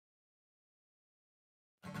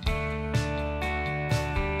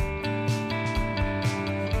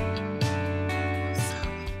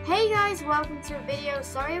guys, welcome to a video.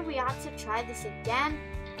 Sorry we had to try this again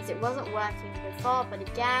as it wasn't working before, but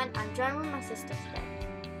again I'm joined with my sister today.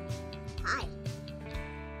 Hi.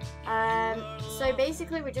 So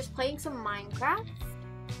basically we're just playing some Minecraft,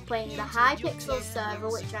 playing the Hypixel server,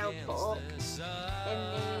 which I will put up in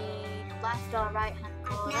the left or right hand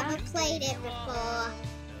corner. I've never played it before.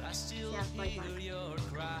 Yeah, I've played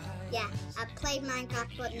Minecraft. Yeah, I've played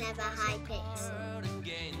Minecraft but never Hypixel.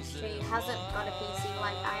 She hasn't got a PC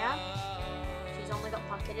like I have. She's only got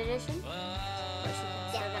Pocket Edition, but she can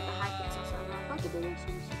still get the Hypixel server on Pocket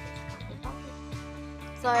Edition.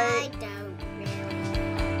 So I don't really.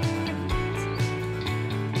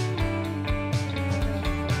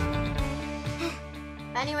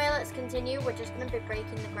 Anyway, let's continue. We're just going to be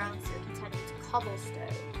breaking the ground so we can turn it into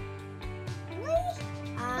cobblestone. Really?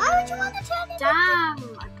 Why would you want to turn it Damn!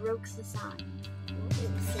 I broke the sign.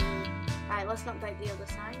 Right, let's not break the other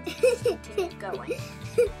sign. Let's continue going.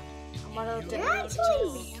 And what I'll do You're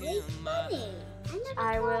actually really funny.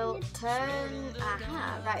 I will turn...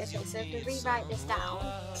 Aha, right, okay, so if we rewrite this down.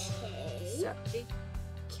 So,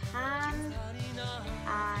 can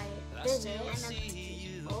I visit...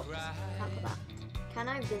 Oops, can't put that. Can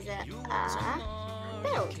I visit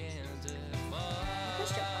build?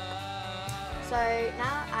 Question. So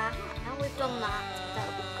now we've done that,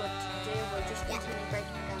 that'll be good to do. We'll just continue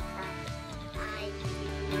breaking it down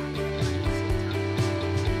from this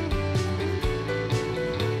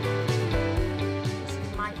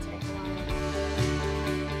might take a while.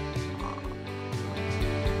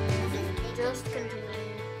 Just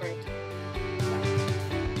continue breaking.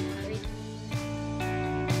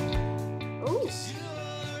 Ooh.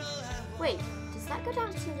 Wait, does that go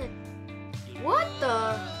down to the... What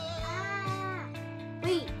the...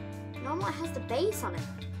 Wait, normal it has the base on it.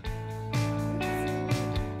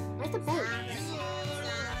 Where's the base?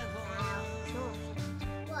 Sure.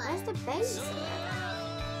 Where's the base?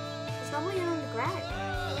 It's normally on the ground.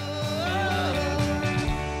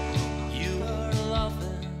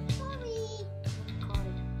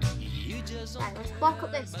 Right, let's block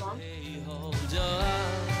up this one. And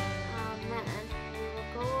then we will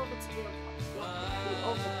go over to the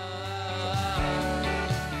other.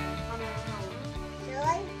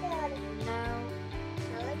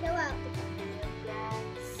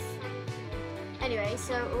 Anyway,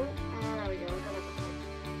 so there we go.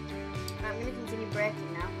 Right, I'm gonna continue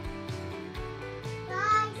breaking now.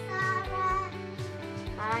 Bye, Sarah.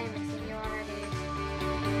 Bye, I'm missing you already.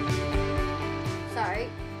 Sorry,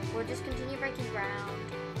 we'll just continue breaking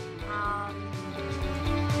ground.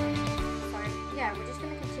 Sorry, yeah, we're just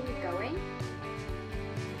gonna continue going,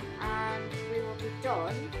 and we will be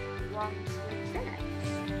done once we finish.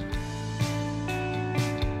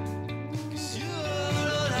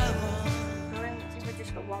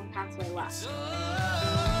 Just got one pathway left.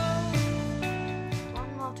 One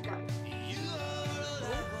more to go.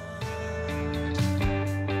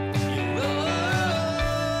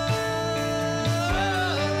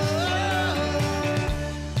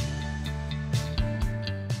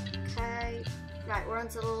 Okay, right, we're on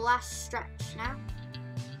to the last stretch now.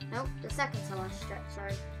 Nope, the second to last stretch,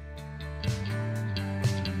 sorry.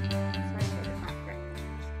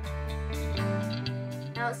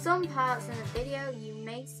 Now, at some parts in the video, you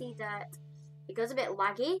may see that it goes a bit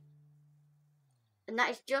laggy, and that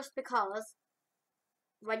is just because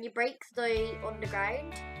when you break the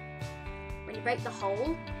underground, when you break the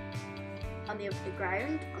hole on the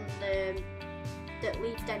underground, that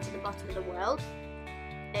leads down to the bottom of the world,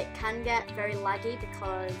 it can get very laggy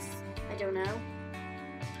because, I don't know,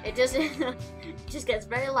 it just, just gets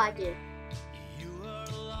very laggy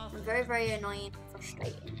and very, very annoying and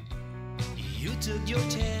frustrating. You took your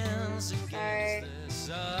chance.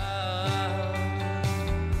 So,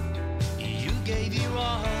 you gave your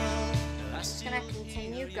all. I'm just gonna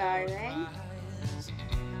continue going.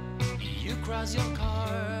 You crossed your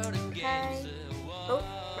card. Okay. Oh,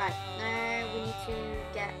 right. Now we need to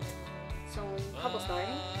get some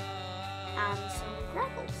cobblestone and some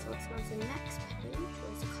gravel. So let's go on to the next page.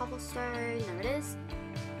 Where's the cobblestone? There it is.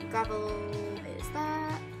 Gravel is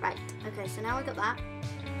there. Right. Okay. So now we got that.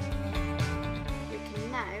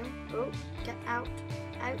 Now, oh, get out.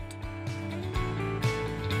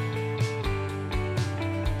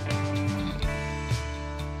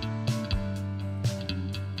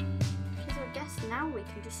 So I guess now we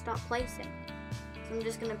can just start placing. So I'm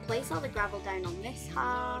just going to place all the gravel down on this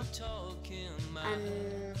half,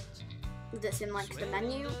 and that's in like the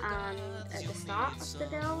menu and at the start of the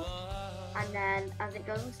build. And then as it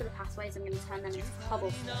goes into the pathways, I'm going to turn them into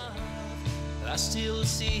cobblestone. I still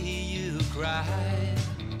see you cry.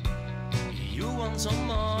 You want some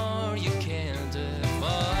more, you can't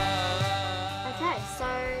afford.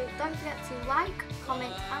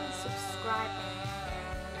 comment, and subscribe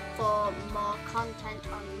for more content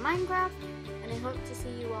on Minecraft. And I hope to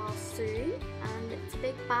see you all soon. And it's a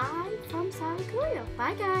big bye from South Korea.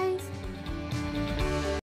 Bye guys!